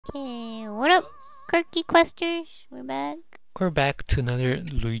Okay, what up, quirky questers? We're back. We're back to another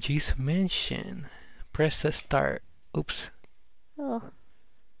Luigi's Mansion. Press the start. Oops. Oh,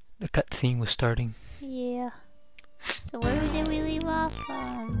 The cutscene was starting. yeah. So where did we leave off?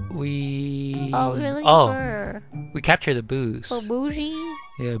 We Oh, we were looking for we captured the booze. for bougie.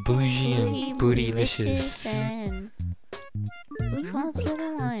 Yeah, bougie and bootylicious. And which one's the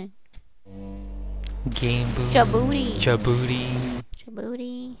other one? Game boo. Jabooty. Jabooty.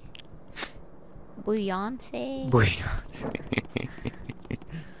 Jabooty. Beyonce.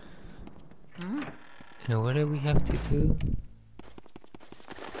 And what do we have to do?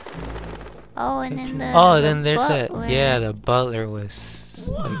 Oh, and then then there's butler. that. Yeah, the butler was,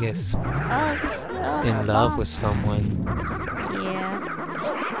 I guess, in love with someone. Yeah.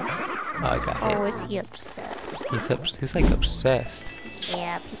 Oh, I got hit. Or was he obsessed? He's like obsessed.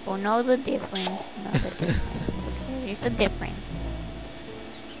 Yeah, people know the difference. There's a difference.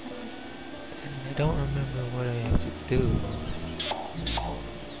 I don't remember what I have to do.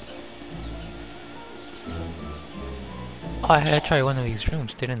 Oh, I had to try one of these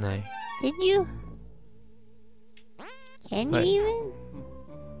rooms, didn't I? Did you? Can What? you even?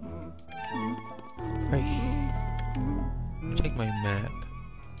 Right. Check my map.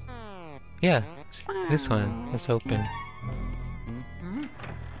 Yeah, this one. It's open.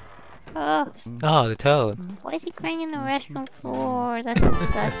 Oh, Oh, the toad. why is he crying in the restroom floor? That's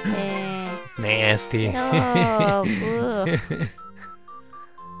disgusting. Nasty. Oh, ugh.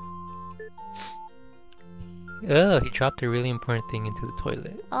 Oh, he dropped a really important thing into the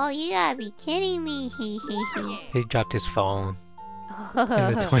toilet. Oh, you gotta be kidding me. He dropped his phone in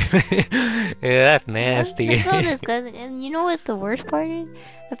the toilet. Yeah, that's nasty. That's so disgusting. And you know what the worst part is?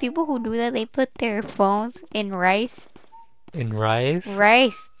 The people who do that, they put their phones in rice. In rice?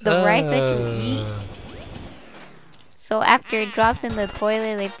 Rice. The rice that you eat. So after it drops in the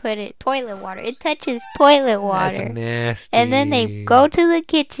toilet, they put it toilet water. It touches toilet water. That's nasty. And then they go to the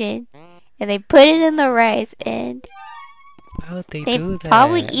kitchen and they put it in the rice and Why would they they do that?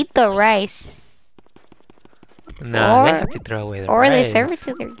 probably eat the rice. Nah, they or- have to throw away the Or rice. they serve it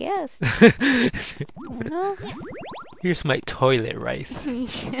to their guests. No? Here's my toilet rice.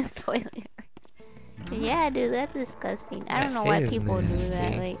 Toilet. Yeah, dude, that's disgusting. I don't That know why is people do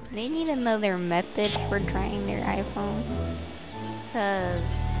that. nasty. Like, they need another method for drying their iPhone. Cause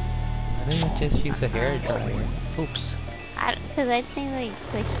Why don't you just use a hair dryer? Oops. I think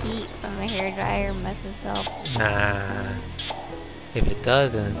like the heat from the hair dryer messes up. Nah. If it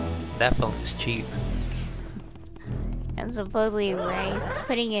doesn't, that phone is cheap. And supposedly rice,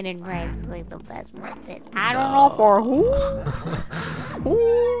 putting it in rice is like the best method. I don't know for who.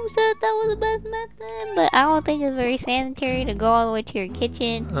 Who said that was the best method? But I don't think it's very sanitary to go all the way to your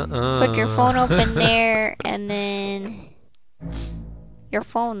kitchen, put your phone open there, and then your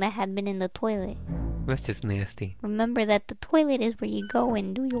phone that had been in the toilet. That's just nasty. Remember that the toilet is where you go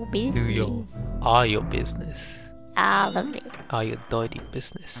and do your business. All your business. All of it. All your dirty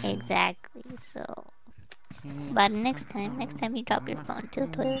business. Exactly. So, but next time you drop your phone to the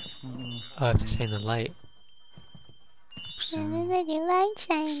toilet. I have to shine the light. Oops. And let your light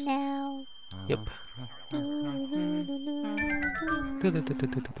shine now. Yep.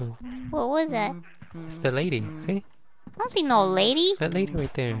 What was that? It's the lady. See? I don't see no lady. That lady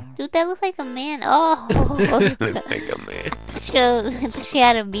right there. Dude, that looks like a man. Oh. Like a man. She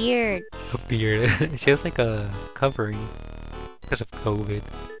had a beard. A beard. She has like a covering. Because of COVID.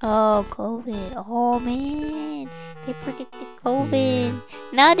 Oh, COVID. Oh, man. They predicted COVID.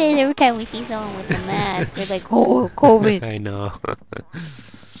 Nowadays, every time we see someone with a mask, we're like, oh, COVID. I know.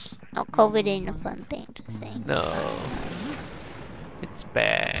 No, COVID ain't a fun thing, just saying. No. It's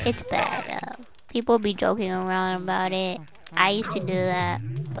bad. It's bad. People be joking around about it. I used to do that,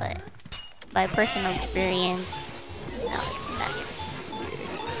 but by personal experience, no, it's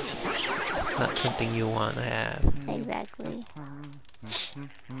Not something you want to have. not. Exactly.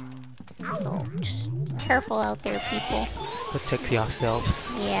 So, just careful out there, people. Protect yourselves.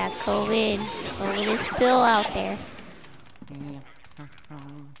 Yeah, COVID. COVID is still out there.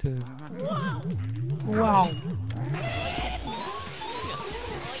 Wow.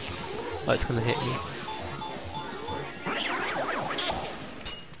 Oh, it's gonna hit me.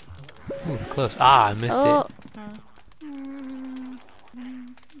 Ooh, close. Ah, I missed it.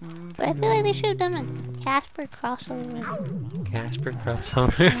 But I feel like they should have done a Casper crossover. Casper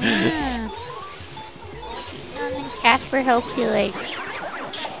crossover. Yeah. And then Casper helps you, like,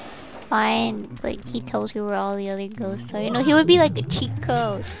 find, like, he tells you where all the other ghosts are. You know, he would be like a cheat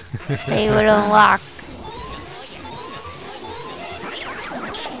code they would unlock.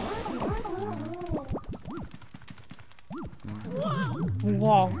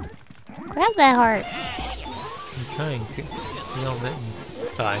 Wow. Grab that heart. I'm trying to. You don't let me.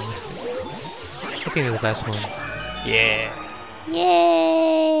 Oh, I missed it. Okay, the last one. Yeah.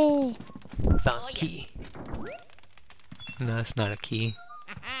 Yay! Found the key. No, it's not a key.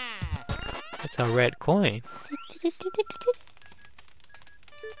 It's a red coin.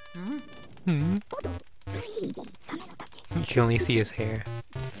 Hmm. You can only see his hair.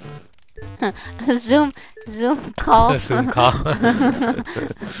 Zoom call. Zoom call.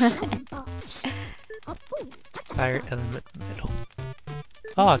 Fire element middle.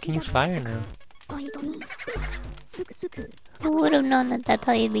 Oh, I can use fire now. Who would have known that that's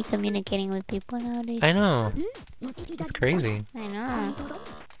how you'd be communicating with people nowadays? I know. It's crazy. I know.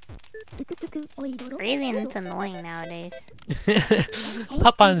 Crazy and it's annoying nowadays.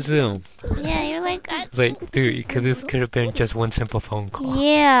 Pop on Zoom. Yeah, you're like... It's like, dude, this could have been just one simple phone call.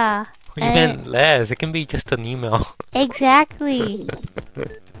 Yeah. Or even less. It can be just an email. Exactly. Oh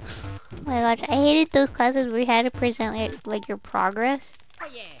my gosh, I hated those classes where you had to present like your progress.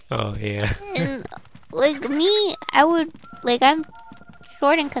 Oh, yeah. And like me, I would... Like, I'm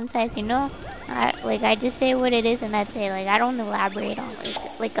short and concise, you know? I just say what it is and that's it. Like, I don't elaborate on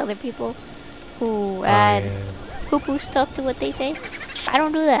like other people who add poo-poo stuff to what they say. I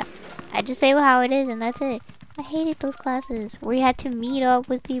don't do that. I just say how it is and that's it. I hated those classes where you had to meet up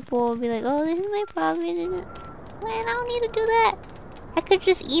with people and be like, oh, this is my progress. Man, I don't need to do that. I could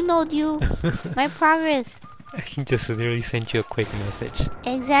just emailed you my progress. I can just literally send you a quick message.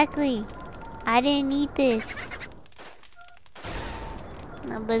 Exactly. I didn't need this.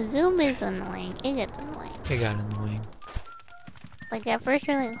 No, but Zoom is annoying. It gets annoying. It got annoying. Like at first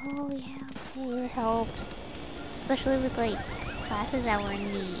you're like, oh yeah, okay, it helps. Especially with like classes that were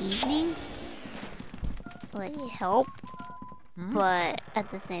in the evening. Like it helped. But at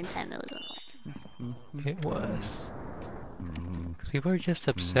the same time it was annoying. It was. Because people are just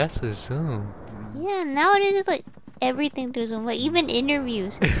obsessed with Zoom. Yeah, nowadays it's like everything through Zoom. Like even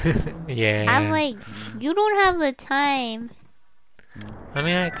interviews. Yeah. I'm like, you don't have the time. I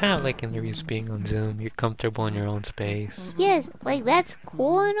mean, I kind of like interviews being on Zoom. You're comfortable in your own space. Yes, like that's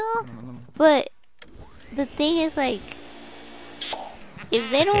cool and all. But the thing is like, if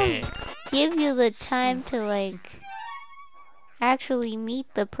they don't give you the time to like actually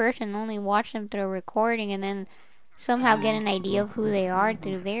meet the person, only watch them through a recording and then somehow get an idea of who they are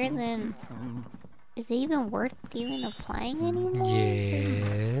through there, then is it even worth even applying anymore?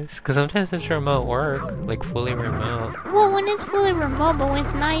 Yes, because sometimes it's remote work, like fully remote. Well, when it's fully remote, but when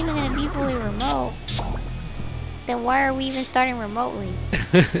it's not even going to be fully remote, then why are we even starting remotely?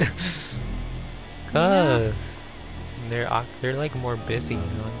 Because they're like more busy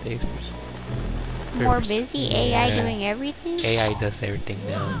nowadays. More busy? AI doing everything? AI does everything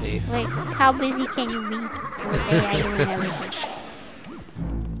nowadays. Like, how busy can you be with AI doing everything?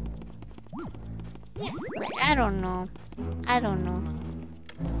 Like, I don't know. I don't know.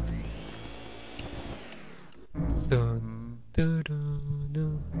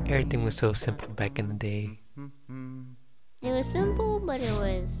 Everything was so simple back in the day. It was simple, but it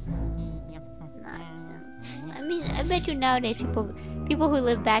was not simple. I mean, I bet you nowadays people who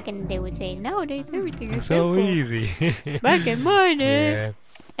live back in the day would say, nowadays everything is so simple. easy. Back in my day. Yeah.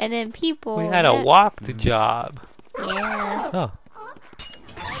 And then people... We had to walk the job. Yeah. Oh.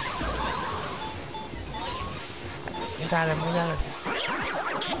 We got him, we got him.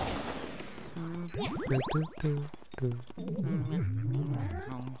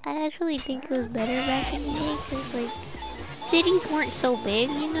 I actually think it was better back in the day because, like, cities weren't so big,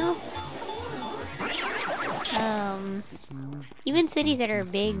 you know? Even cities that are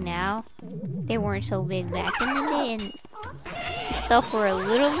big now, they weren't so big back in the day, and stuff were a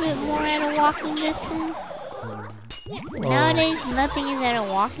little bit more at a walking distance. Nowadays, nothing is at a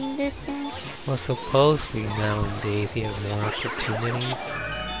walking distance. Well, supposedly nowadays you have more opportunities.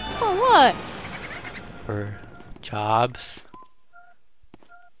 For what? For jobs.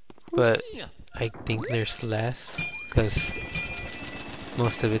 But I think there's less, because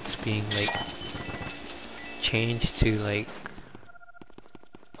most of it's being, like, changed to, like,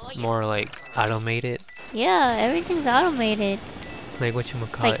 more, like, automated. Yeah, everything's automated. Like,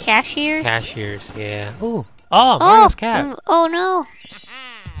 whatchamacallit? Like cashiers? Cashiers, yeah. Ooh! Oh, Mario's cat! Oh no!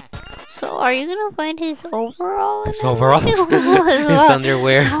 So, are you gonna find his overall? His overalls? His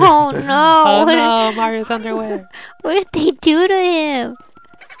underwear. Oh no! Oh no, Mario's underwear! What did they do to him?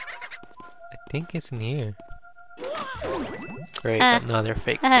 I think it's near. Great, another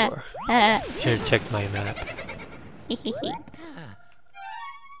fake door. Should've checked my map.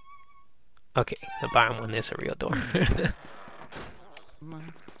 Okay, the bottom one is a real door.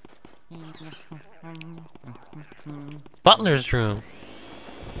 Butler's room.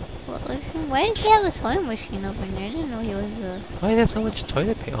 Why does he have a sewing machine over there? I didn't know he was a... Why is there so much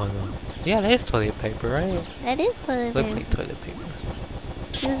toilet paper on them? Yeah, that is toilet paper, right? That is toilet Looks paper. like toilet paper.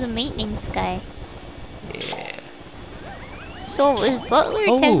 He was a maintenance guy. Yeah. So is butler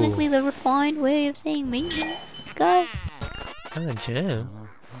Oh. technically the refined way of saying maintenance guy? Not a gem.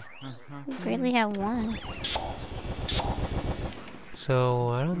 We barely have one. So,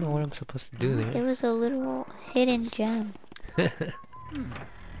 I don't know what I'm supposed to do It there. was a little hidden gem.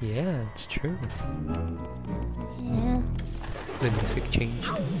 Yeah, it's true. Yeah. The music changed.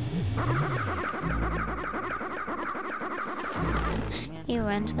 He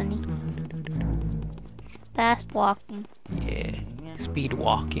runs funny. He's fast walking. Yeah. Speed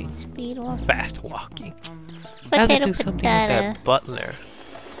walking. Speed walking. Fast walking. I have to do something with that butler.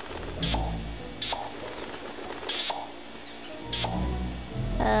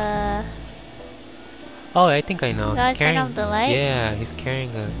 Oh, I think I know. Gotta He's carrying. turn off the light? Yeah, he's carrying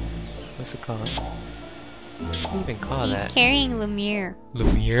a. What's it called? What do you even call He's that? carrying Lemire.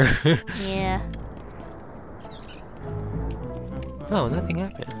 Lumiere. Yeah. No, nothing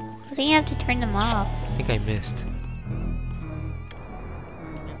happened. I think you have to turn them off. I think I missed.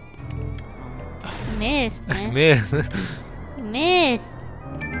 You missed, I man. missed. You missed.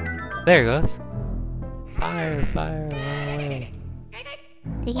 There it goes. Fire, fire, run away.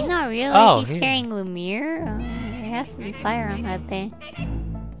 Did he not realize Oh, he's here. carrying Lemire? There has to be fire on that thing.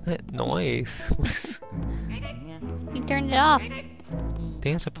 That noise. He turned it off. think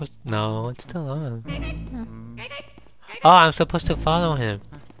I'm supposed. No, it's still on. Oh, I'm supposed to follow him.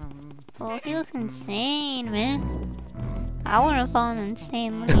 Well, he looks insane, man. I would have fallen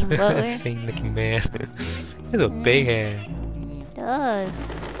insane looking butler. Insane looking man. He has a big head. He does.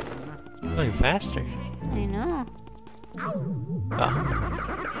 It's going faster. I know. Oh.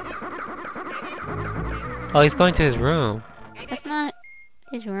 Oh, he's going to his room. That's not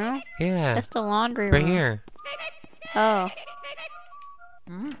his room. Yeah. That's the laundry Right room. here. Oh.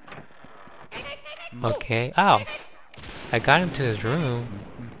 Okay. Ow. I got him to his room.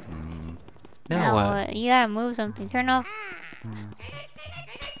 Now what? You gotta move something. Turn off.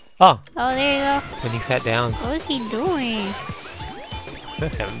 Oh, Oh, there you go. when he sat down. What is he doing? I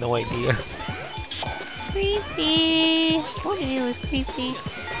have no idea. Creepy. What did he was creepy?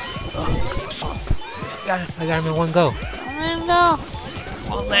 I got him in one go. Don't let him go. Won't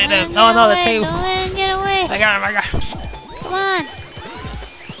Don't let let him. him Oh get no, the away. table. Don't let him get away. I got him. I got him. Come on.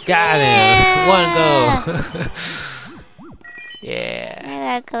 Got him. One go. I Yeah.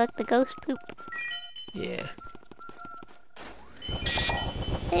 gotta collect the ghost poop. Yeah.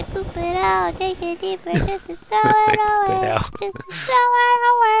 They poop it out. Take it deeper. Just to throw it Poop it away. out. Just to throw it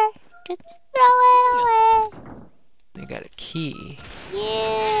away. Just to throw it away. They got a key.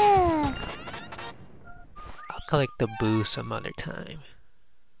 Yeah. I'll collect the boo some other time.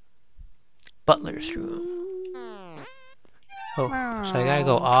 Butler's room. Oh, so I gotta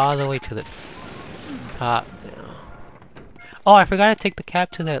go all the way to the top now. Oh, I forgot to take the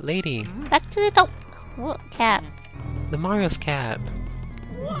cap to that lady. Back to the top. What cap? The Mario's cap.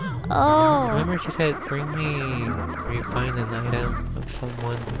 Oh. Remember she said, bring me, or you find an item of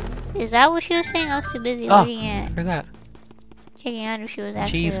someone. Is that what she was saying? I was too busy Oh, looking I at forgot. checking out if she was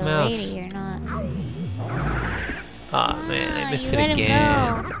actually Cheese a mouse. lady or not. Oh man, I missed you it let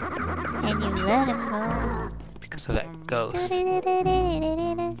again. him go. And you let him go. Because of that ghost.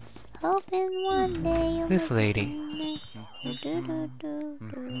 Hoping one day you'll This lady. me.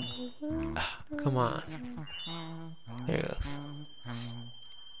 Come on. There it goes.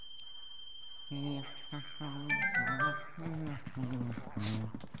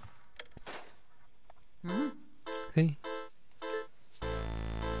 See?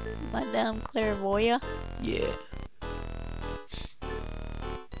 Madame Clairvoyant. Yeah.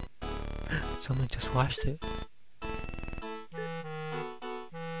 Someone just watched it.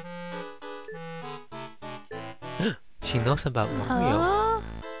 She knows about Mario. Huh?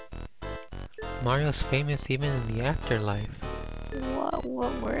 Mario's famous even in the afterlife.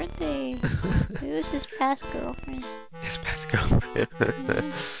 What were they? It was his past girlfriend. His best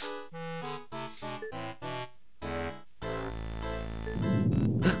girlfriend.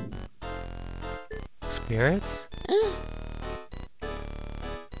 Spirits?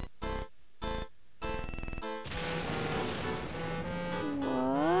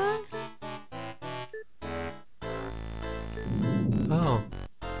 What? Oh,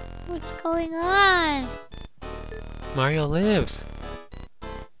 What's going on? Mario lives.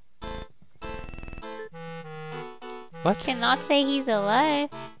 What? Cannot say he's alive.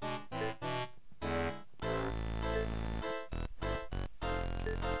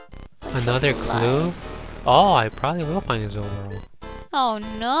 Bunch of Another clue? lies. Oh, I probably will find his overall. Oh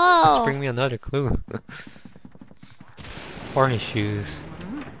Just no! bring me another clue. Or his shoes.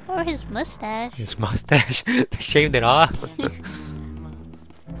 Or his mustache. His mustache. They shaved it off.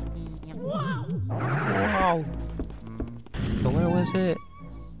 Wow. So where was it?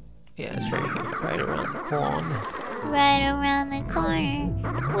 Yeah, it's right here. Right around the corner. Right around the corner.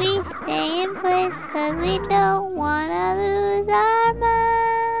 We stay in place cause we don't wanna lose our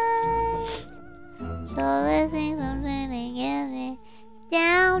minds. So let's sing something together.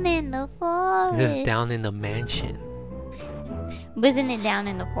 Down in the forest. This is down in the mansion. But isn't it down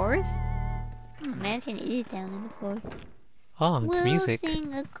in the forest? The mansion is down in the forest. Oh, it's We'll music.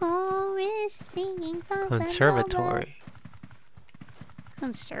 sing a chorus, singing something. Conservatory.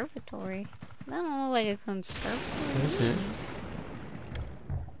 Conservatory? I don't know, like a conservatory. What is it?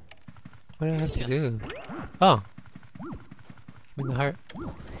 What do I have to do? Oh. With the heart.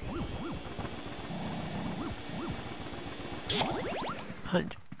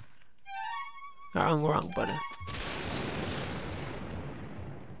 Hunt. Wrong button.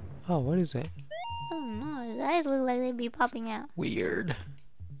 Oh, what is it? Oh no, his eyes look like they'd be popping out. Weird.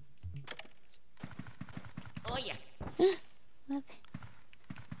 Oh yeah. I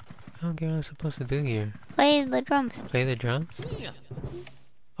don't get what I'm supposed to do here. Play the drums. Play the drum?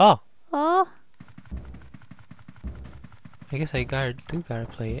 Oh! Oh. I guess I gotta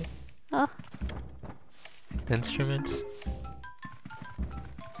play it. Oh. The instruments.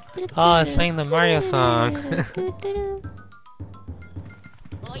 Oh, it's playing the Mario song.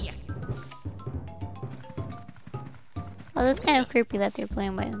 Oh yeah. Oh, that's kind of creepy that they're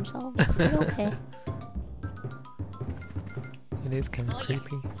playing by themselves. But okay. It is kind of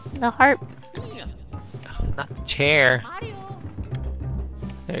creepy. The harp. Oh, not the chair.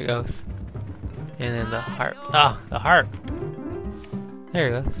 There it goes. And then the harp. Ah, the harp. There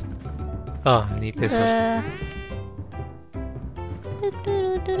it goes. Oh, I need this one.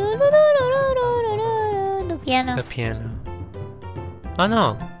 The piano. The piano. Oh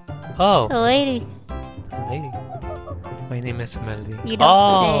no. Oh. The lady. The lady. My name is Melody. You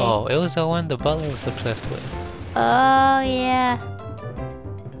don't it was the one the butler was obsessed with. Oh yeah.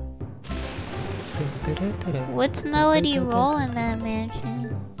 What's Melody role in that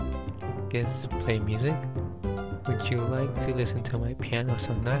mansion? Guess play music? Would you like to listen to my piano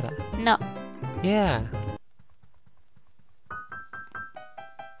sonata? No. Yeah.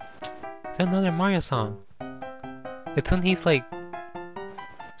 It's another Mario song. It's when he's like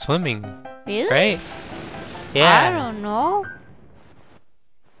swimming, Really? right? Yeah. I don't know.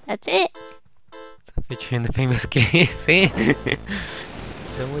 That's it. It's a feature in the famous game. See?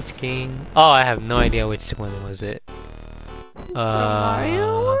 So which game? Oh, I have no idea which one was it.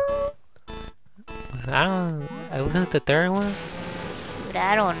 Mario? I don't. Wasn't it the third one? But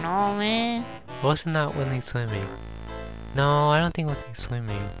I don't know, man. Wasn't that when he's swimming? No, I don't think it was he's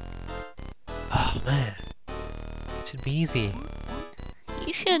swimming. Oh man, should be easy.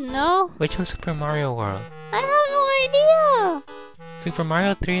 You should know. Which one's Super Mario World? I have no idea. Super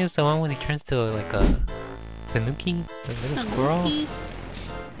Mario 3 is the one when he turns to like a tanuki, a little squirrel. Tanuki.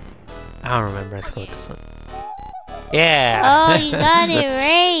 I don't remember. Let's go with this one. Yeah. Oh, you got it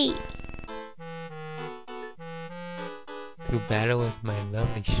right. To battle with my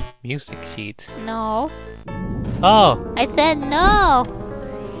lovely music sheets. No. Oh. I said no.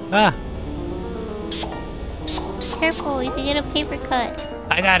 Ah. Careful, you can get a paper cut.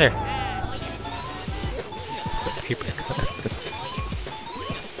 I got her. Paper cut.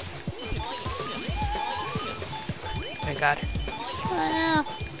 I got her. Oh no.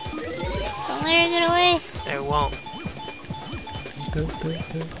 Don't let her get away. I won't.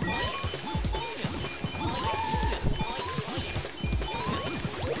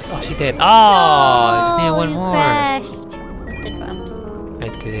 Oh, she did. Oh, I just need one you more. crashed with the drums. I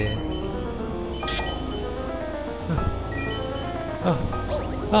did.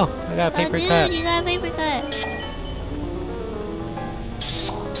 Oh, I got a paper dude, cut. You got a paper cut.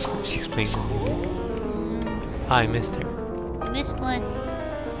 She's playing the music. Oh, I missed her. Missed one.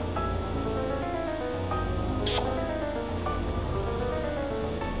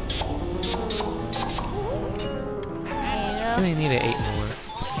 I really need 8 more.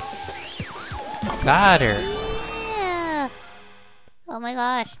 Got her. Yeah. Oh my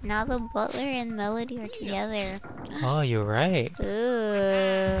gosh, now the butler and Melody are together. Oh, you're right.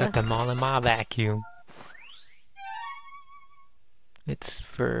 Got them all in my vacuum. It's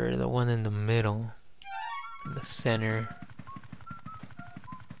for the one in the middle. In the center.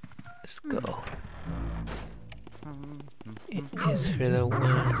 Let's go. It is for the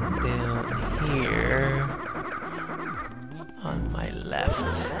one down here. On my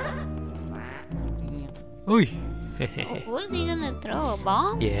left. Oi! What's he gonna throw? A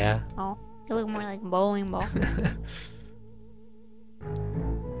bomb? Yeah. Oh, it looked more like a bowling ball.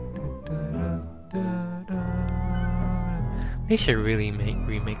 They should really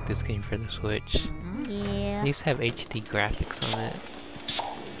remake this game for the Switch. Yeah. At least have HD graphics on it.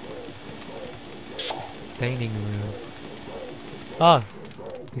 Dining room. Oh,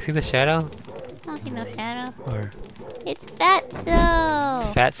 you see the shadow? I don't see no shadow. Or It's Fatso!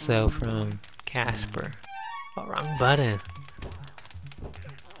 Fatso from Casper. Oh, wrong button.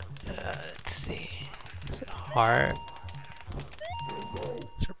 Let's see. Is it heart?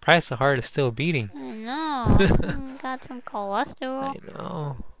 Surprised the heart is still beating. I know. Got some cholesterol. I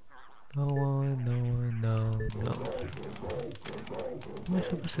know. No one, no. What am I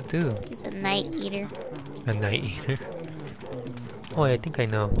supposed to do? It's a night eater. A night eater? Oh, I think I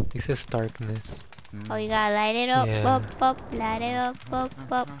know. He says darkness. Oh, you gotta light it up, Yeah. up, light it up.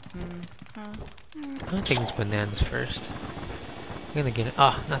 I'm gonna take these bananas first. I'm gonna get it.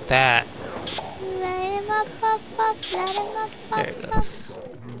 Oh, not that. Light him up, light him up, There it goes.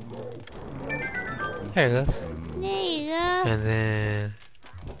 There it goes. There you go. And then...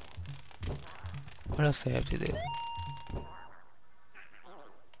 what else do I have to do?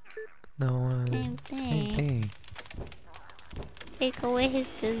 No one. Same Same thing. Take away his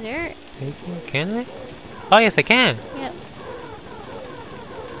dessert. Take it? Can I? Oh, yes, I can. Yep.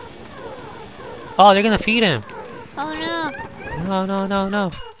 Oh, they're gonna feed him. Oh no.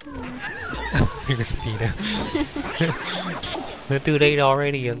 No. You're gonna feed him. The dude ate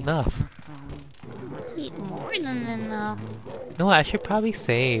already enough. Eat more than enough. No, I should probably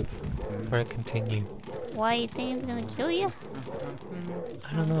save before I continue. Why you think it's gonna kill you?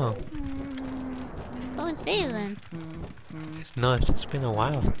 I don't know. Just go and save then. It's not. It's been a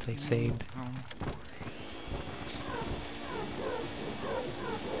while since I saved.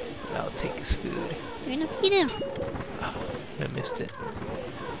 I'll take his food. You're gonna feed him. Oh, I missed it.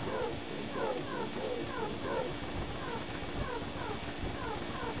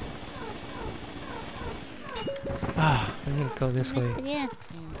 Ah, I'm gonna go this way. Missed again.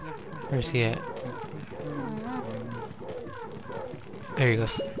 Where's he at? I don't know. There he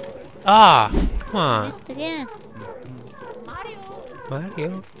goes. Ah, come on. Missed again.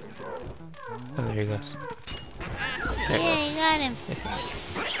 Mario. Oh, there he goes. There he Yeah, goes. you got him.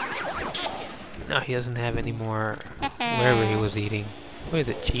 No, he doesn't have any more wherever he was eating. What is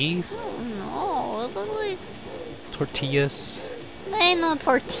it, cheese? No, it looks like... Tortillas? There ain't no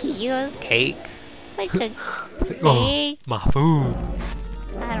tortillas. Cake? Like a It's like, oh, cake. my food.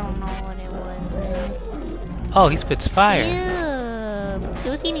 I don't know what it was, man. Oh, he spits fire. Ew. He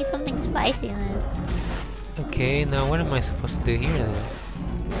was eating something spicy then. Okay, now what am I supposed to do here then?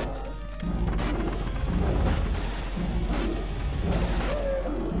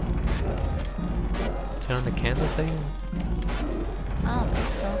 Turn on the candle thing? I don't think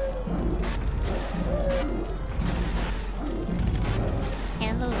so.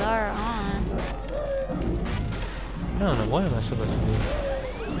 Candles are on. I don't know, what am I supposed to do?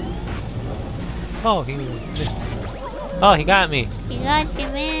 Oh, he missed. Oh, he got me. He got you,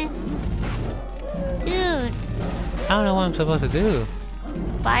 man. Dude, I don't know what I'm supposed to do.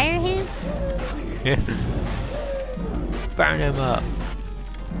 fire him? Burn him up.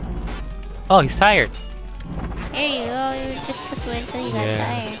 Oh, he's tired. There you go. You just took away until you got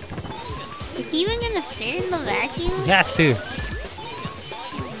tired. Is he even gonna fit in the vacuum? He has to.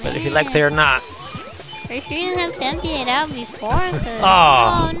 Whether he likes it or not. Are you sure you didn't have to empty it out before?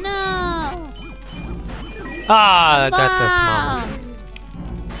 Oh. Oh no! Ah, I got Bomb. the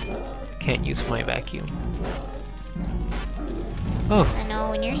small. Can't use my vacuum. Oh. I know,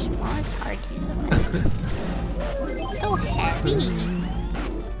 when you're small, it's hard to use the vacuum. It's so heavy.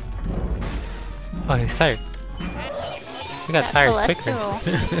 Oh, he's tired. He got tired quicker.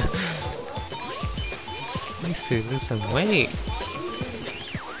 He needs to lose some weight.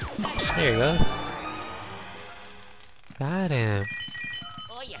 There you go. Got him.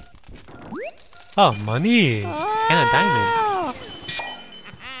 Oh, money! And a diamond.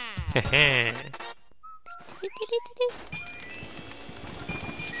 Heh.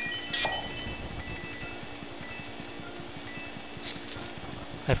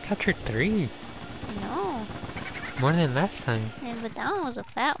 I've captured 3. I know. More than last time. Yeah, but that one was a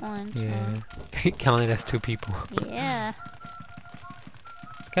fat one. Yeah. It counted as 2 people. So. Yeah.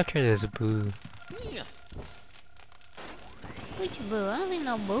 Let's capture this boo. Which boo? I don't think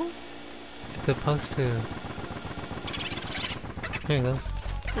no boo. It's supposed to... There it goes.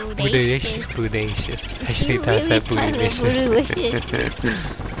 Bodacious. Bodacious. I actually thought I really said thought it was bootylicious.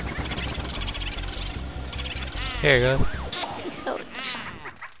 There it goes. He's so...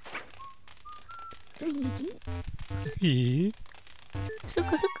 Luigi.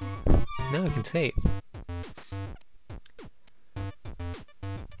 Suka suka. Now I can save.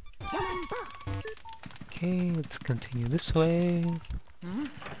 Okay, let's continue this way. The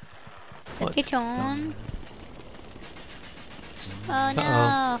What? kitchen. Oh no.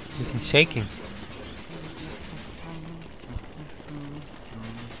 Uh-oh. I'm shaking.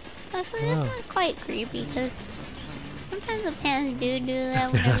 Actually, that's not quite creepy because sometimes the pants do that. They're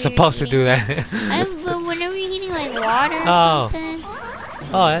whenever not supposed to you're do eating- that. But whenever you're eating like water or Oh. something,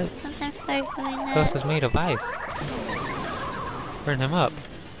 Oh, that sometimes start doing ghost that. is made of ice. Burn him up.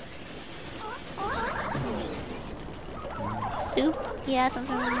 Soup? Yeah,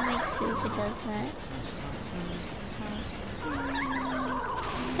 sometimes when you make soup, it does that.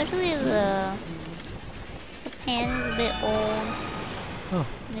 Especially if the pan is a bit old Oh.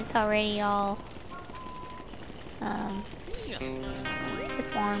 and it's already all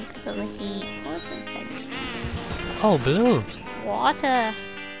deformed because of the heat. What's inside? Oh, blue. Water. I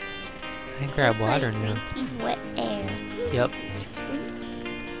can grab It's water like now. drinking wet air. Yep.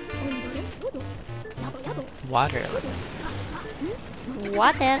 Water.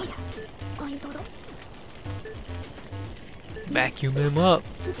 Water. Vacuum him up.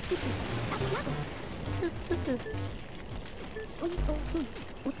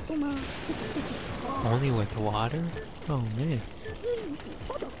 Only with water? Oh man.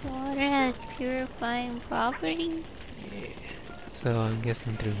 Water has purifying properties. So I'm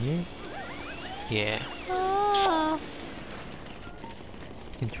guessing through here? Yeah. Oh.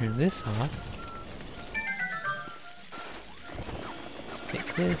 You can turn this off. Let's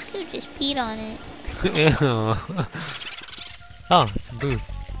take this. You just peed on it. Ew. Oh, it's a boo.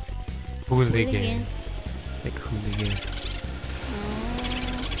 Hooligan. Hooligan. Like hooligan.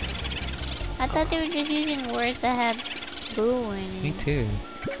 I thought they were just using words that had boo in Me it. too.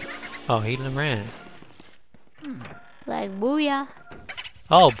 Oh, he ran. Like booyah.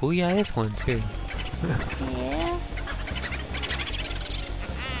 Oh, booyah is one too. Yeah.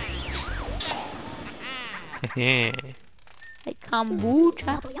 Yeah. Like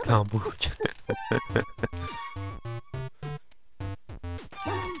kombucha. Kombucha.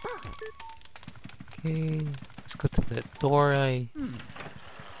 Okay, let's go to the door. I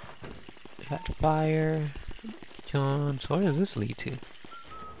had fire. John, so where does this lead to?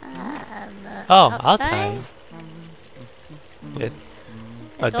 The Oh, outside. With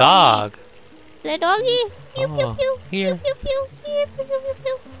The a dog. The doggy. Pew pew Oh, pew. here. Pew pew pew. Here, pew pew pew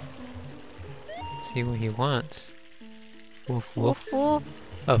pew. Let's see what he wants. Woof woof. Woof woof.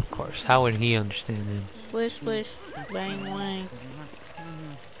 Of course, how would he understand him? Swish swish. Bang bang.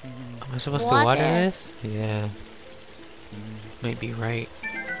 Am I supposed to Water. water this? Yeah. Might be right.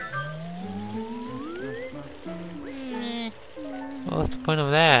 Mm, Well, what's the point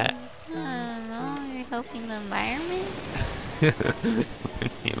of that? I don't know. You're helping the environment. The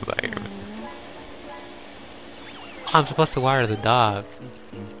environment. I'm supposed to water the dog.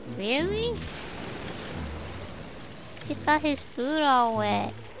 Really? Just got his food all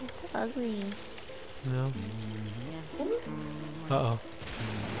wet. It's ugly. No. Uh-oh.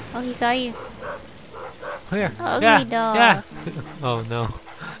 Oh, he saw you. Here. Ugly Yeah. dog. Yeah. Oh no.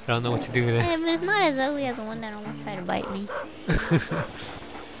 I don't know what to do with it. Yeah, but it's not as ugly as the one that almost tried to bite me. Honestly,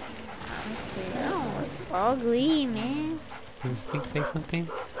 that one was ugly, man. Does this thing say something?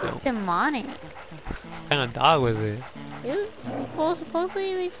 No. Demonic. What kind of dog was it? It was, well,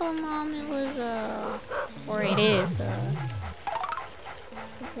 supposedly they told mom it was, or it is, is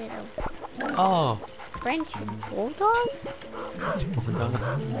it a Oh. French bulldog? Bulldog.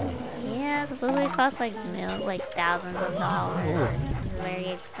 Yeah, supposedly it costs like thousands of dollars. Ooh. It's very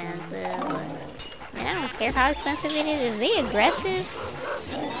expensive. But, I mean, I don't care how expensive it is. If they aggressive,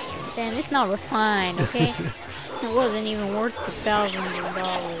 then it's not refined, okay? It wasn't even worth the thousands of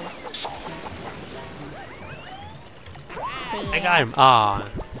dollars. But I yeah, got him. Aw.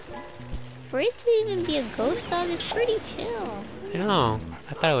 for it to even be a ghost dog, it's pretty chill. I know.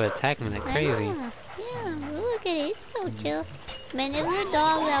 I thought it would attack me like I crazy. know. Yeah, but look at it. It's so chill. Man, if the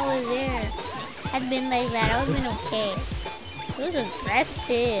dog that was there had been like that, I would have been okay. It was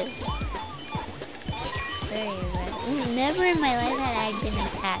aggressive. Very aggressive. Never in my life had I been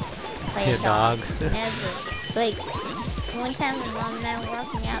attacked by Your a dog. dog. Never. Like, one time when mom and I were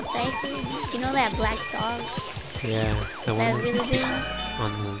walking outside, you know that black dog? Yeah. The That one really big?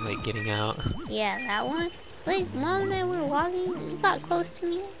 on the, like, getting out. Yeah, that one. Like, mom and I were walking, he got close to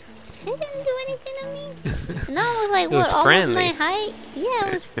me. She didn't do anything to me. And I was like, It was what, almost friendly. my height? Yeah,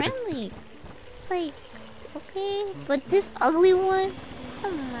 it was friendly. Like, okay. But this ugly one,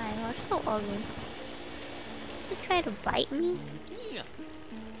 oh my gosh, so ugly. He tried to bite me.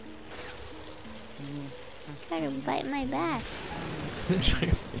 trying to bite my back.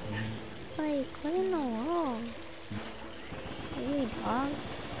 Like, what in the world? Weird dog.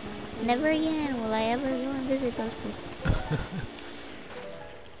 Never again will I ever go and visit those people.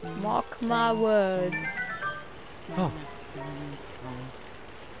 Mark my words. Oh.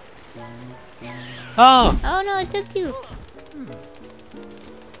 Oh! Oh no, it took you.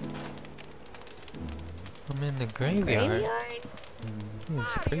 I'm in the graveyard. Graveyard? Ooh,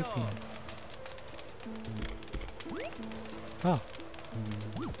 it's creepy. Oh.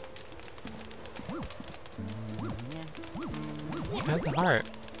 Got the heart.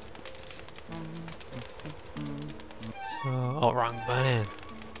 So, oh, wrong button.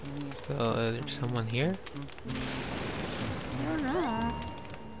 So, there's someone here? I don't know.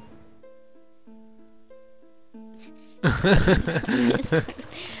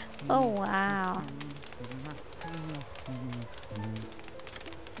 Oh wow.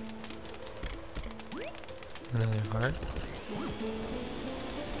 Another heart.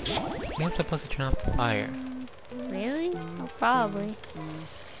 I think I'm supposed to turn off the fire. Really? Oh, probably.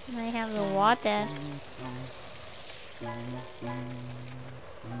 Might have the water.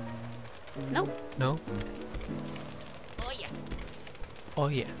 Nope. No? Oh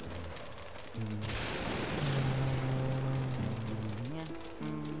yeah.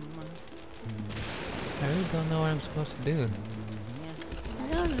 I really don't know what I'm supposed to do.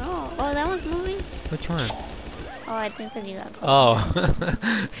 I don't know. Oh, that one's moving? Which one? Oh, I think that you got caught.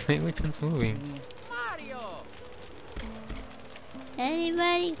 Oh. Say which one's moving.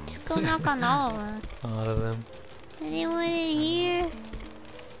 Anybody? Just go knock on all of them. All of them. Anyone in here?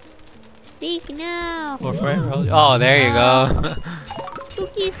 Speak now. Or forever. Oh, there you go.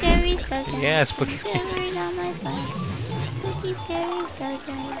 Spooky, scary skeleton. Yeah, spooky. Scary on my phone. Spooky, scary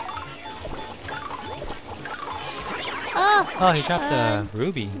skeleton. Oh! Oh, he dropped the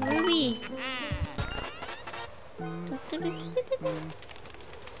ruby. Ruby.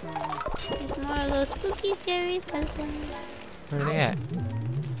 There's more of those spooky, scary skeletons. Where are they at?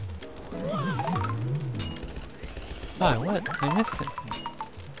 Oh, what? I missed it.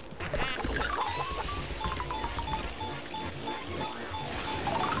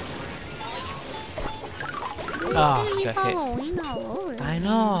 Oh, got hit. Halloween all over. I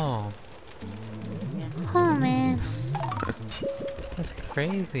know. Oh man, That's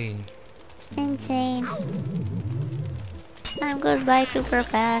crazy. it's insane. Time goes by super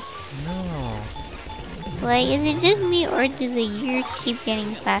fast. No. Like, is it just me or do the years keep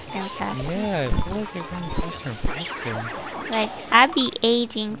getting faster and faster? Yeah, I feel like they're going faster and faster. Like, I'd be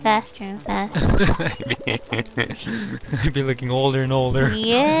aging faster and faster. I'd be looking older and older.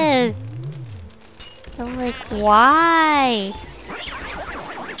 Yes. I'm like, why?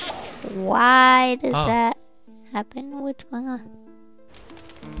 Why does that happen? What's going on?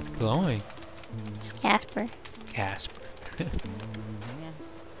 It's glowing. It's Casper. Casper.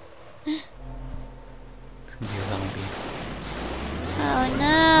 It's gonna be a zombie. Oh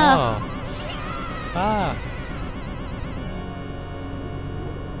no! Oh. Ah.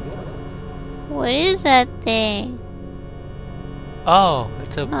 What is that thing? Oh,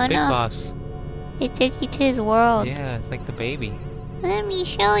 it's a Oh, big no. boss. It took you to his world. Yeah, it's like the baby. Let me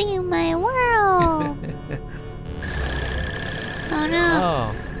show you my world. Oh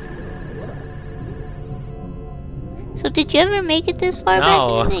no! Oh. So did you ever make it this far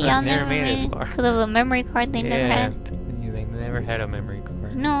No, back in the I never made it this far. Because of the memory card they never had. They never had a memory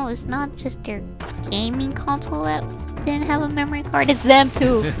card. No, it's not just their gaming console that didn't have a memory card. It's them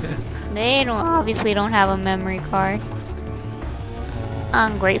too. They obviously don't have a memory card.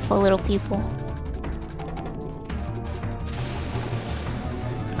 Ungrateful little people.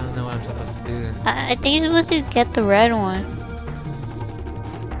 I don't know what I'm supposed to do. I think you're supposed to get the red one.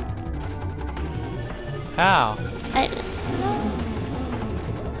 How? I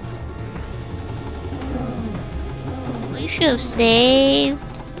We should have saved.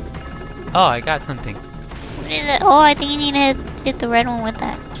 Oh, I got something. What is it? Oh, I think you need to hit the red one with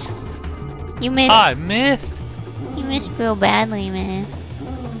that. You missed. Oh, I missed. You missed real badly, man.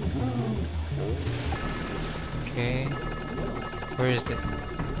 Okay. Where is it?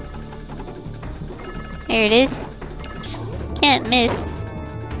 Here it is. Can't miss.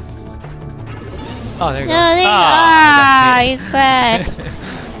 Oh, there it No, goes. there you Ah, are. I You crashed. got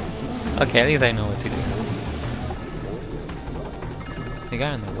hit. Okay, at least I know what to do. They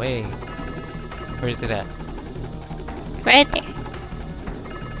got in the way. Where is it at? Right there.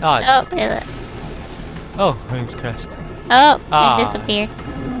 Oh, Oh, there it is. oh, frames crashed. Oh, Ah. it disappeared.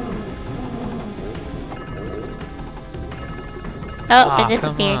 Oh, Ah, it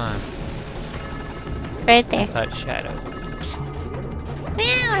disappeared. Come on. Right there. It's that shadow.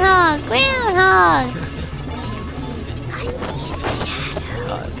 Groundhog! Groundhog!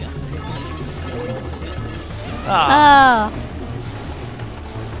 Ah. Oh.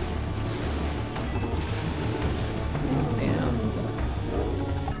 Damn.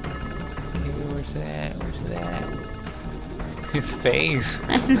 Okay, where's that? Where's that? His face.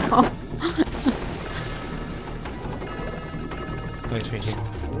 I know. Wait, right here.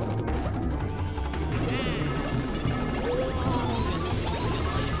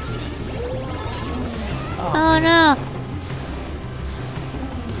 Oh no.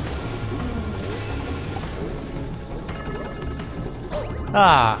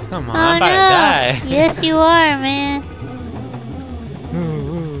 Ah, come on, Oh I'm about no. to die. Yes, you are, man.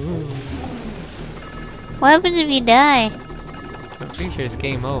 What happens if you die? I'm pretty sure it's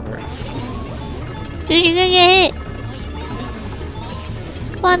game over. Dude, you're gonna get hit.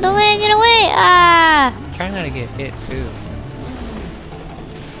 Come on, don't let it get away. Ah. Try not to get hit too.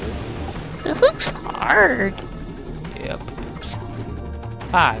 This looks hard. Yep.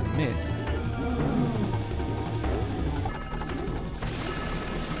 Ah, I missed.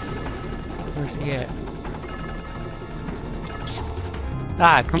 Where's he at?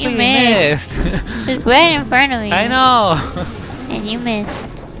 Ah, I completely missed. missed. It's right in front of you. I know. And you missed.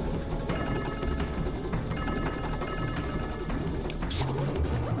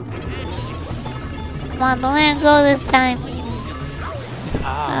 Come on, don't let it go this time.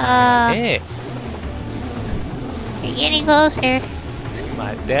 Ah, hit You're getting closer. to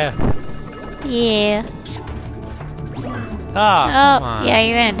my death. Yeah. Ah, come on. Yeah,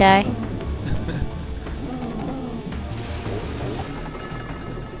 you're gonna die.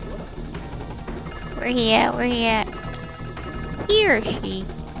 Where he at? Where he at? He or she?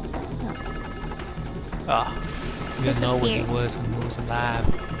 Ah, you didn't know where he Disappeared. was when he was alive.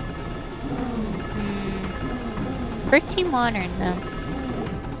 Pretty modern though.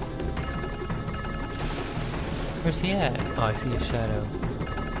 Where's he at? Oh, I see a shadow.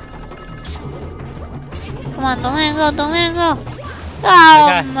 Come on, don't let it go, don't let it go. I Oh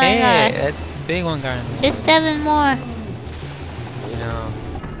got my hit. god. That big one got him. Just 7 more. You know,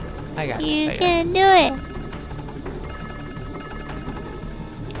 I got You this. can do it.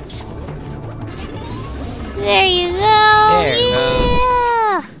 There you go. There it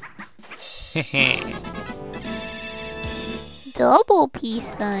Yeah. goes. Double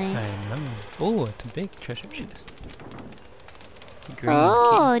peace sign. I know. Oh, it's a big treasure chest. Green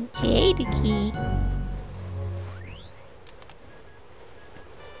Oh, jade key.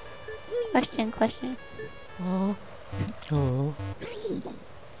 Question. Oh. Oh.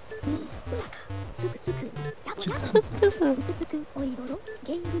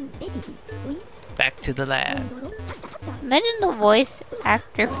 Back to the lab. Imagine the voice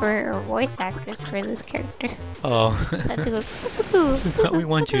actor for or voice actress for this character. Oh. That goes suku. We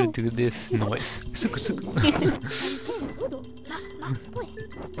want you to do this noise. Suku suku.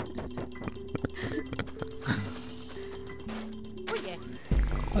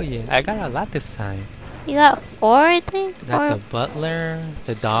 Oh yeah, I got a lot this time. You got 4, I think. I got Or the butler,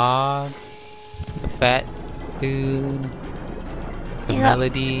 the dog, the fat dude, the You got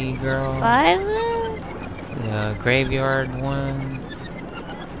melody girl, 5 then? the graveyard one.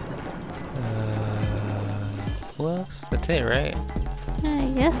 Who else? That's it, right? I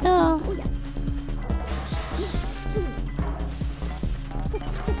guess so.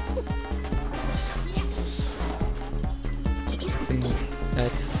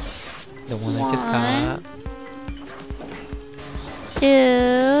 That's the one I just One. got.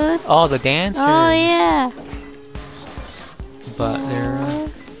 2. Oh, the dancer. Oh yeah. Butler,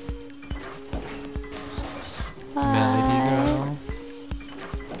 melody girl,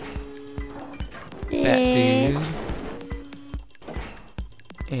 fat dude,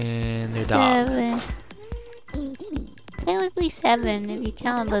 and their dog. 7. Technically 7 if you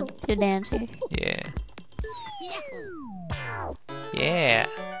count the 2 dancers. Yeah. Yeah.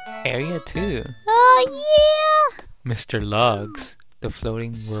 Area 2. Oh yeah. Mr. Lugs, the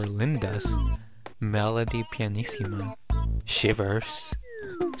floating Werlindas, Melody Pianissima, Shivers,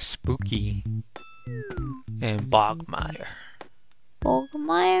 Spooky, and Bogmire.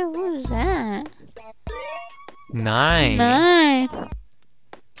 Bogmeyer, who's that? 9. 9.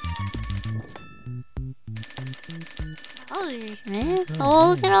 Oh, man. Oh,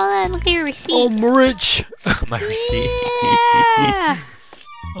 look at all that. Look at your receipt. I'm rich. My receipt. Yeah.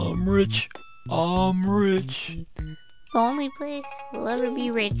 I'm rich. I'm rich. The only place you'll ever be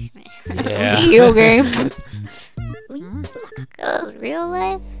rich, man. Yeah. Video game. Cause real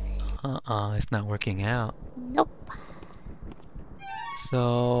life? It's not working out. Nope.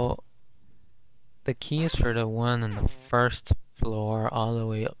 So, the key is for the one on the first floor all the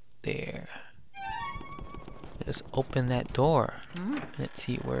way up there. Let's open that door. Let's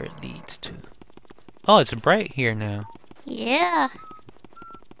see where it leads to. Oh, it's bright here now. Yeah.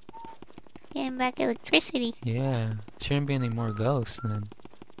 Getting back electricity. Yeah. Shouldn't be any more ghosts then.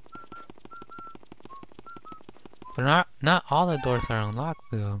 But not all the doors are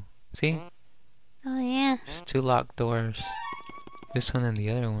unlocked though. See? Oh yeah. There's 2 locked doors. This one and the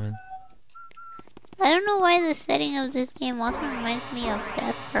other one. I don't know why the setting of this game also reminds me of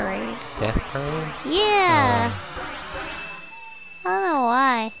Death Parade. Death Parade? Yeah. I don't know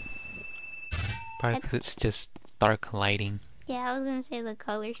why. Probably because it's just dark lighting. Yeah, I was gonna say the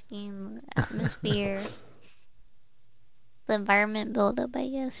color scheme, the atmosphere, the environment buildup, I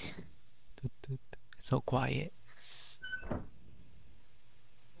guess. It's so quiet.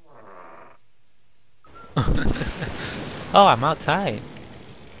 Oh, I'm outside.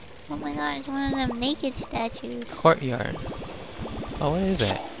 Oh my god, it's one of them naked statues. Courtyard. Oh, what is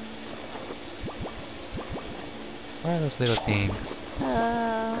that? What are those little things?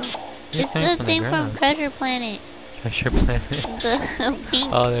 It's the thing from Treasure Planet. Treasure Planet. The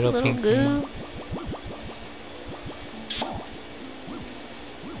pink little pink goo. thing.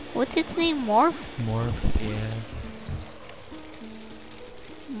 What's its name? Morph? Morph, yeah.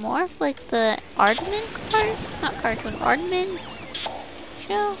 Morph like the Aardman cart? Not cartoon, Aardman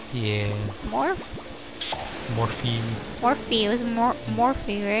show? Yeah. Morph? Morphine. Morphe, it was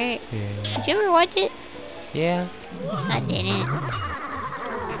Morphe, right? Yeah. Did you ever watch it? Yeah. I didn't.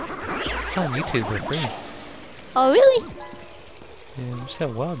 It's on YouTube for free. Oh really? Yeah, there's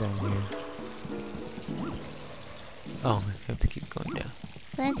that well down here. Oh, I have to keep going down.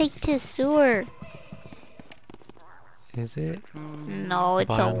 Then take you to the sewer. Is it? No, it's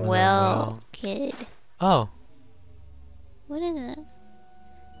Bottom a of the well, well. kid. Oh. What is it?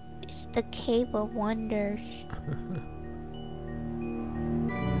 It's the Cave of Wonders.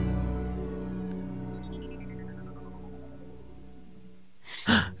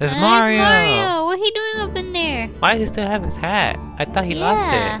 There's Mario! Mario! What he doing up in there? Why does he still have his hat? I thought he lost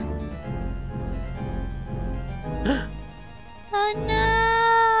it. Oh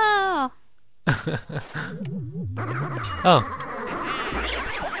no! Oh.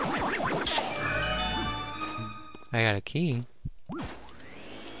 I got a key.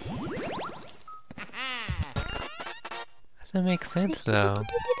 Doesn't make sense though.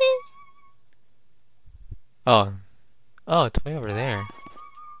 Oh. Oh, it's way over there.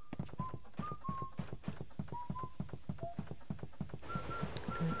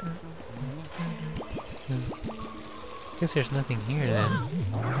 Guess there's nothing here then.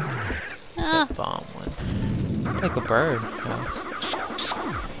 Oh, Bomb one. It's like a bird house.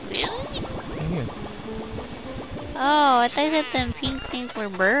 really? Right here. Oh, I thought that them pink things were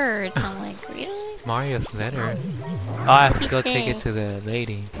birds. I'm like, really? Mario's letter. Oh, I have to go take say? it to the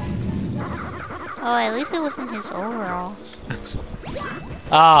lady. Oh, at least it wasn't his overalls.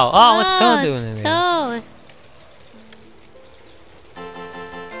 Oh, what's Toad it's doing in there? Toad.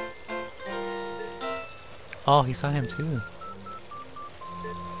 Oh, he saw him too.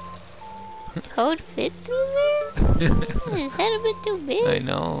 Toad fit through there? His head a bit too big. I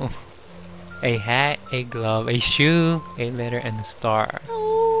know. A hat, a glove, a shoe, a letter, and a star.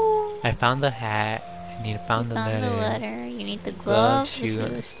 Oh. I found the hat. I need to find the letter. the letter. You need the glove, the shoe, shoe,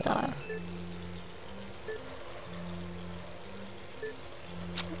 and the a star.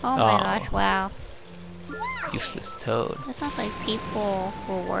 Oh my gosh, wow. Useless Toad. That sounds like people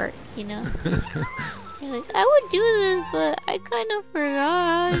for work, you know? You're like, I would do this, but I kind of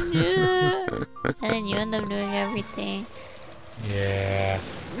forgot. Yeah. And then you end up doing everything. Yeah.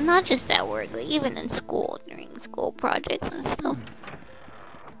 Not just at work, like even in school, during school projects and stuff.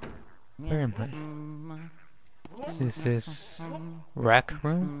 Where am I? Is this rec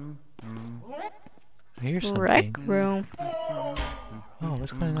room? I hear something. Rec room. Oh,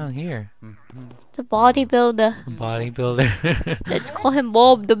 what's going on here? The bodybuilder. Bodybuilder. Let's call him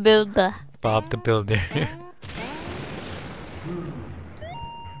Bob the Builder. Bob the Builder.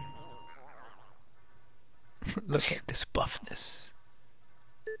 Look at this buffness.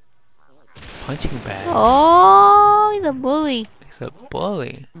 Punching bag. Oh, he's a bully. He's a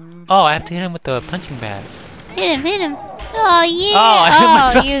bully. Oh, I have to hit him with the punching bag. Hit him, hit him. Oh, yeah. Oh, I hit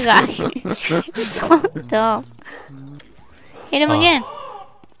myself you got it. So dumb. Hit him again.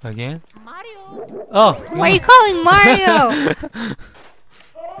 Again? Oh. Why are you calling Mario?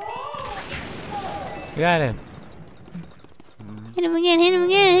 Got him. Hit him again, hit him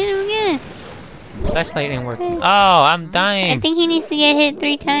again, hit him again. Flashlight ain't working. Oh, I'm dying. I think he needs to get hit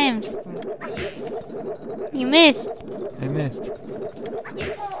 3 times. You missed. I missed.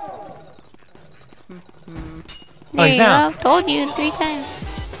 There he's you down. go. Told you 3 times.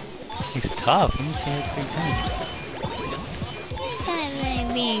 He's tough. He's hit 3 times. That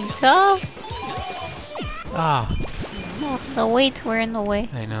ain't being tough. Ah, Oh, the weights were in the way.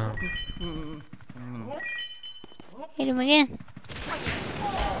 I know. Hit him again.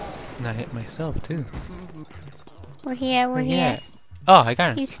 And I hit myself too. Where he at? Where he at? Oh, I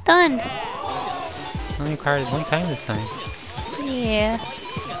got him. He's stunned. Only required 1 time this time. Yeah.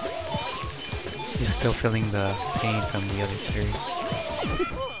 He's still feeling the pain from the other 3.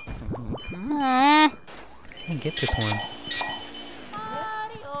 Aww. I didn't get this one.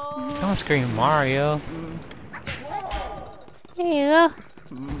 Don't scream Mario. There you go.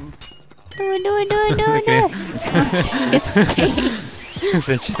 Do it, do it, do it, do it, do it. His face.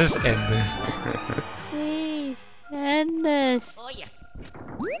 So just end this. Please, end this.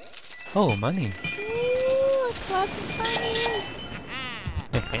 Oh, money. Ooh, it's lots of money.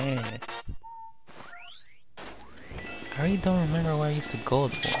 I really don't remember where I used the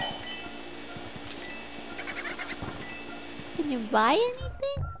gold for. Can you buy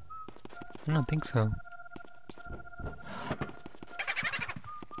anything? I don't think so.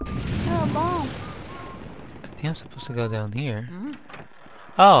 Oh, bomb. I think I'm supposed to go down here.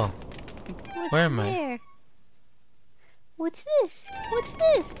 Oh! What's Where am I? there? What's this? What's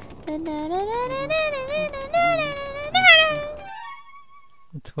this?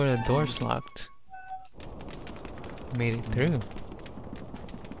 It's where the door's locked. Made it through.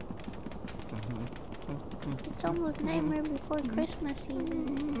 It's almost Nightmare Before Christmas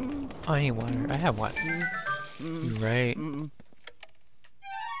season. Oh, I need water. I have water. You're right.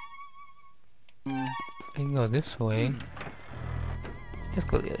 I can go this way. Let's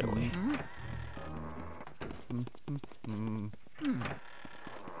go the other way.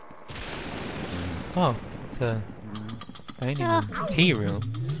 Oh, it's a dining room. Tea room.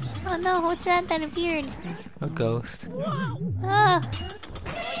 Oh no, what's that that appeared? A ghost. Ah,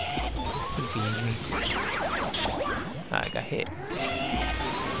 Could be me. Ah, I got hit.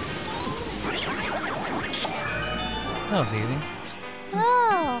 That was easy.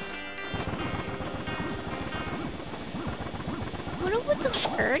 oh. What up with the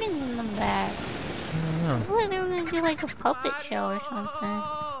curtains in the back? I don't know. I feel like they were gonna do like a puppet show or something.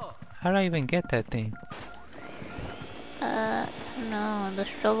 How did I even get that thing? No, the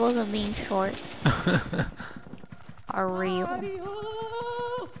struggles of being short are real.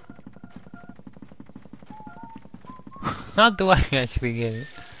 How do I actually get it?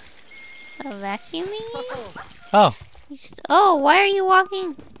 A vacuuming? Oh! Oh, why are you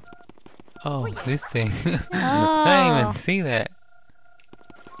walking? Oh, this thing. Oh. I didn't even see that.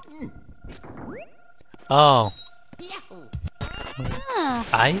 Oh. Oh,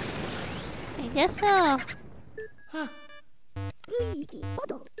 Ice? I guess so.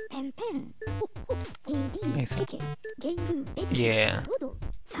 Nice. Yeah.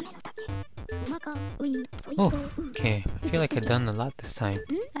 Oh, okay. I feel like I've done a lot this time.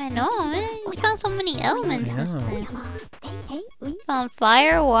 I know, man. You found so many elements I this know. time. Found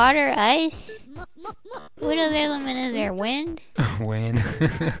fire, water, ice. What other element is there? Wind? Wind.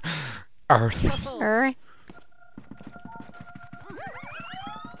 Earth. Earth?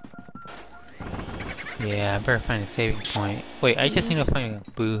 Yeah, I better find a saving point. Wait, I just need to find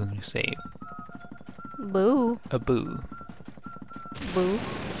a boo to save. Boo. A boo. Boo.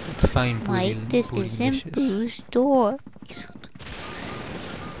 Let's find boo. Like, this isn't Boo's door.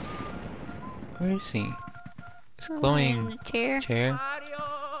 Where is he? It's In glowing the chair. chair.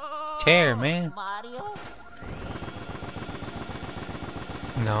 Chair, man.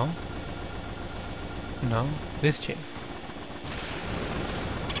 No. No. This chair.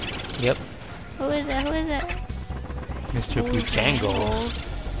 Yep. Who is that? Who is that? Mr. Bojangles.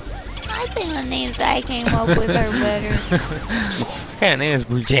 I think the names I came up with are better. What kind of name is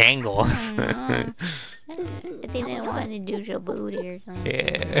Bojangles? I don't know. I think they didn't want to do Djibouti or something.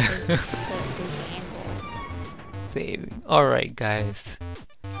 Yeah. Saving. Alright, guys.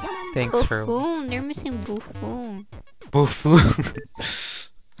 Thanks for... Buffoon. They're missing Buffoon. Buffoon.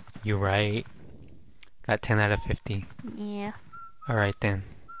 You're right. Got 10 out of 50. Yeah. Alright then.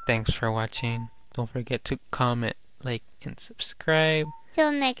 Thanks for watching. Don't forget to comment, like, and subscribe.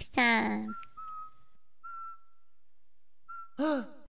 Till next time.